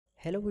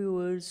Hello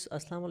viewers,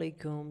 Assalamu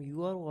alaikum.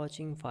 You are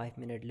watching 5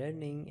 Minute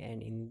Learning,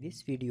 and in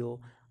this video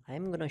I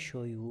am gonna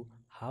show you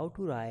how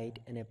to write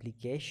an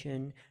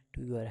application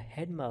to your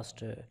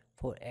headmaster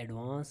for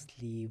advance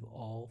leave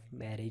of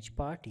marriage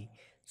party.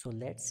 So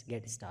let's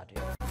get started.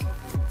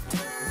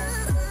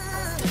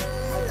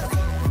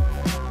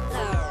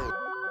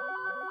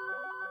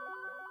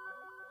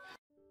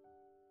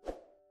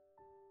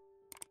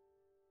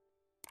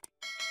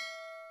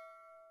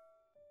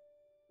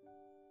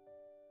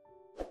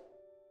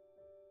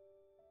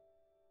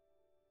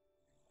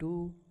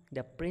 To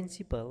the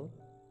principal,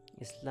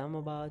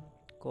 Islamabad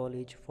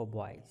College for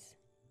Boys,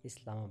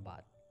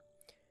 Islamabad.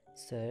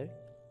 Sir,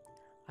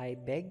 I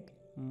beg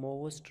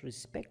most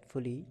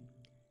respectfully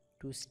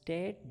to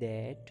state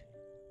that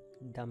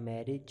the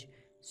marriage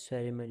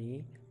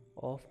ceremony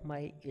of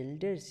my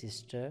elder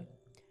sister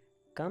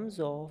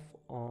comes off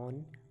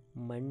on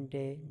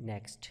Monday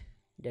next,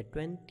 the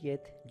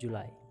 20th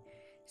July.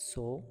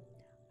 So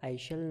I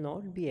shall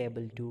not be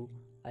able to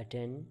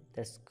attend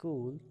the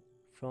school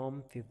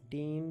from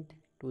 15th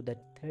to the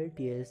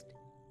 30th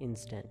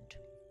instant.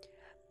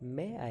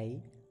 May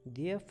I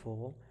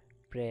therefore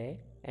pray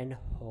and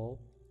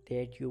hope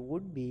that you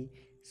would be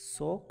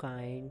so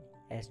kind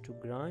as to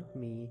grant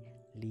me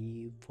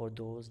leave for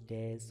those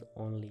days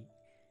only.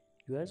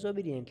 Yours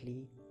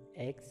obediently,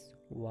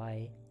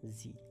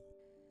 XYZ.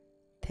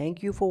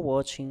 Thank you for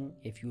watching.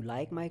 If you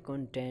like my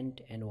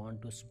content and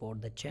want to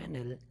support the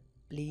channel,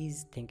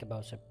 please think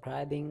about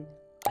subscribing.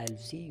 I'll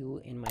see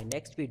you in my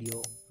next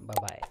video.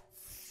 Bye bye.